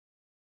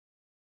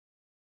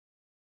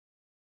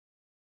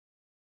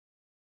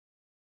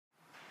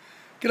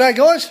G'day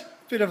guys,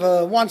 bit of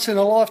a once in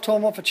a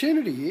lifetime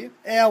opportunity here.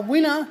 Our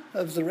winner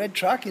of the red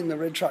truck in the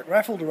red truck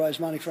raffle to raise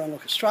money for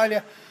Unlock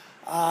Australia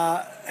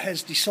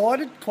has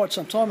decided quite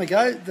some time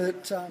ago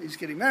that he's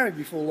getting married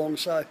before long,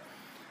 so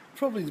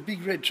probably the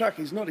big red truck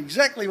is not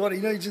exactly what he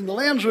needs in the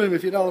lounge room,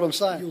 if you know what I'm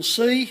saying. You'll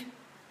see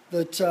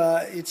that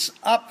it's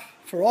up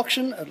for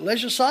auction at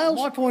leisure sales.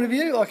 From my point of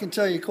view, I can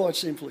tell you quite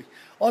simply,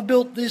 I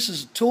built this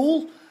as a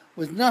tool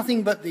with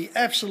nothing but the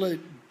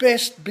absolute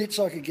best bits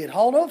I could get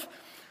hold of.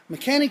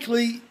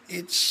 Mechanically,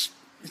 it's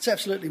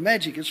absolutely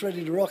magic. It's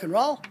ready to rock and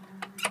roll.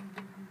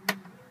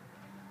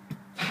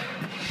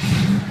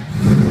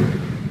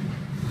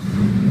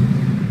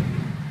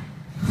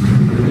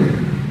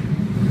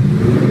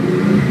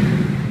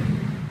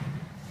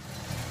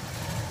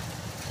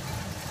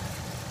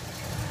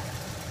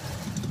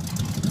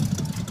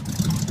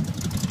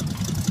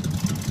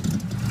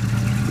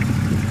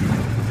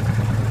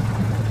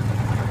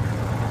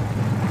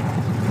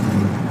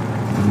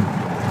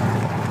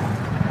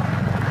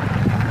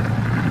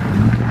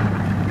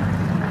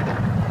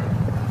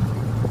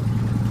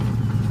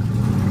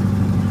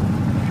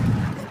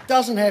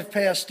 Doesn't have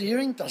power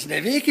steering, doesn't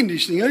have air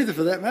conditioning either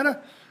for that matter,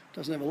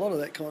 doesn't have a lot of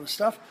that kind of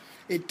stuff.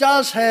 It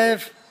does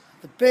have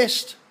the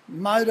best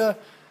motor,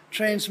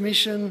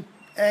 transmission,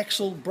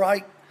 axle,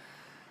 brake,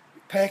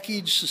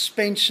 package,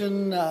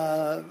 suspension,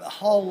 a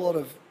whole lot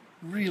of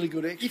really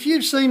good extras. If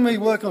you've seen me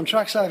work on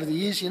trucks over the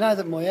years, you know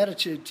that my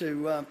attitude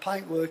to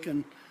paintwork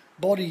and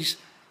bodies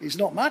is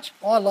not much.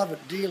 I love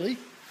it dearly.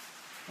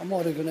 I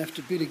might even have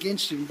to bid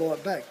against you and buy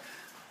it back.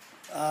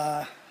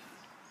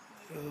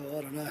 Oh,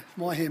 I don't know,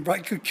 my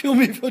handbrake could kill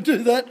me if I do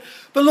that.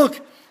 But look,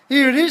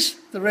 here it is,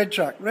 the red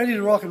truck, ready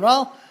to rock and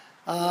roll.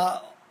 I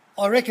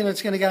reckon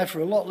it's going to go for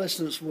a lot less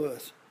than it's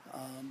worth.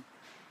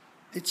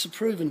 It's a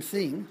proven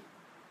thing,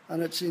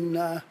 and it's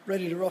in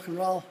ready to rock and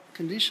roll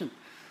condition.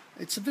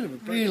 It's a bit of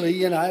a really,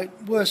 you know,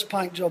 worst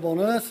paint job on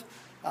earth.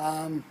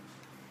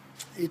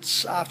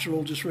 It's, after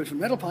all, just roof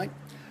and metal paint,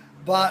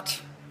 but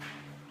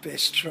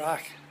best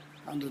truck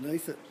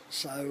underneath it.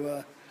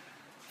 So,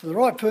 for the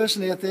right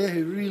person out there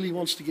who really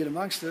wants to get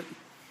amongst it,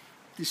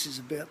 this is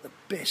about the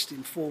best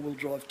in four-wheel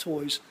drive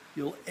toys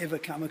you'll ever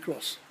come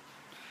across.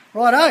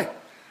 Righto,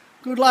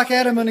 good luck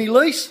Adam and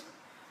Elise.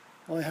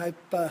 I hope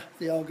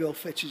the old girl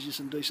fetches you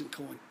some decent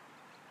coin.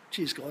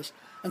 Cheers guys.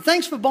 And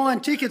thanks for buying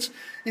tickets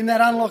in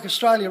that Unlock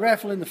Australia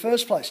raffle in the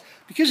first place.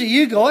 Because of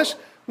you guys,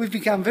 we've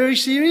become very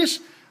serious.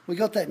 We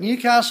got that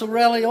Newcastle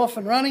rally off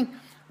and running.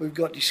 We've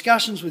got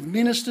discussions with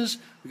ministers.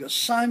 We've got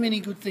so many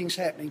good things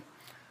happening.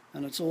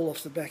 And it's all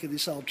off the back of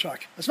this old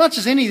truck. As much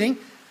as anything,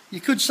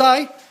 you could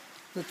say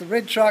that the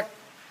red truck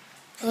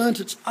earned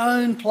its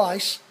own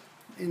place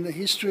in the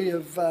history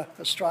of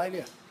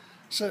Australia.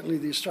 Certainly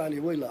the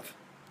Australia we love.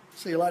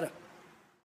 See you later.